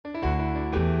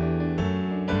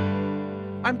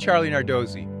I'm Charlie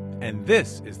Nardozzi, and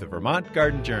this is the Vermont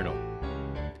Garden Journal.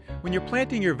 When you're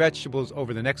planting your vegetables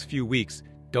over the next few weeks,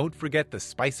 don't forget the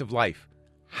spice of life,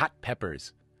 hot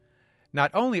peppers.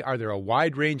 Not only are there a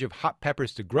wide range of hot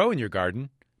peppers to grow in your garden,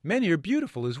 many are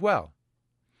beautiful as well.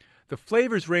 The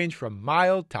flavors range from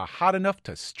mild to hot enough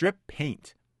to strip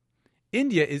paint.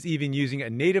 India is even using a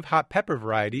native hot pepper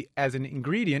variety as an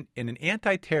ingredient in an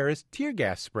anti-terrorist tear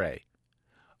gas spray.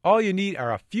 All you need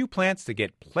are a few plants to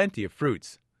get plenty of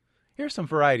fruits. Here are some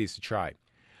varieties to try.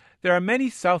 There are many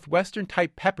southwestern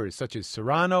type peppers such as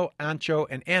Serrano, Ancho,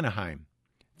 and Anaheim.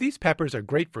 These peppers are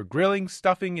great for grilling,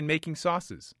 stuffing, and making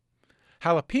sauces.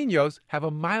 Jalapenos have a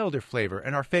milder flavor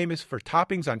and are famous for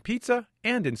toppings on pizza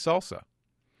and in salsa.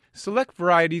 Select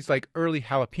varieties like early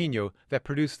jalapeno that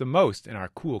produce the most in our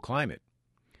cool climate.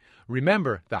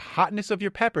 Remember, the hotness of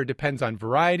your pepper depends on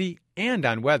variety and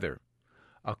on weather.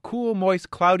 A cool,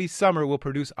 moist, cloudy summer will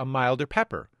produce a milder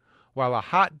pepper, while a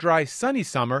hot, dry, sunny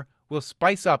summer will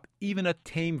spice up even a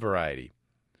tame variety.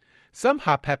 Some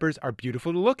hot peppers are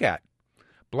beautiful to look at.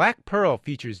 Black Pearl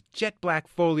features jet black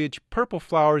foliage, purple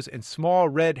flowers, and small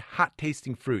red,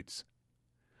 hot-tasting fruits.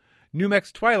 New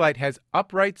Mex Twilight has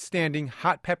upright standing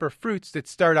hot pepper fruits that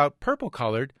start out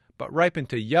purple-colored but ripen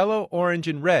to yellow, orange,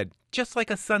 and red, just like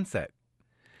a sunset.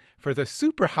 For the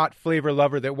super hot flavor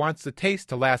lover that wants the taste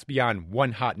to last beyond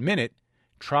 1 hot minute,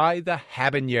 try the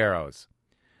habaneros.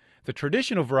 The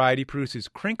traditional variety produces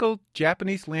crinkled,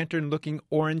 Japanese lantern-looking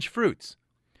orange fruits.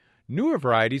 Newer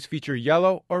varieties feature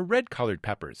yellow or red-colored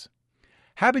peppers.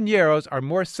 Habaneros are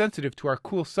more sensitive to our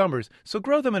cool summers, so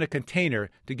grow them in a container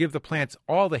to give the plants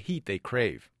all the heat they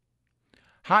crave.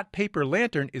 Hot paper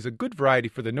lantern is a good variety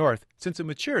for the north since it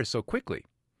matures so quickly.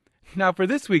 Now for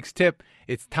this week's tip,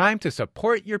 it's time to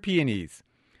support your peonies.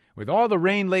 With all the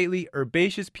rain lately,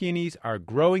 herbaceous peonies are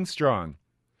growing strong.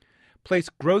 Place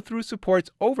grow-through supports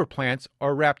over plants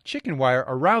or wrap chicken wire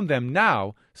around them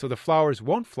now so the flowers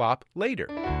won't flop later.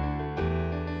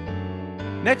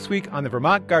 Next week on the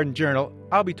Vermont Garden Journal,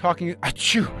 I'll be talking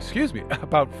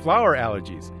about flower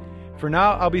allergies. For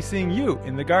now, I'll be seeing you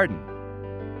in the garden.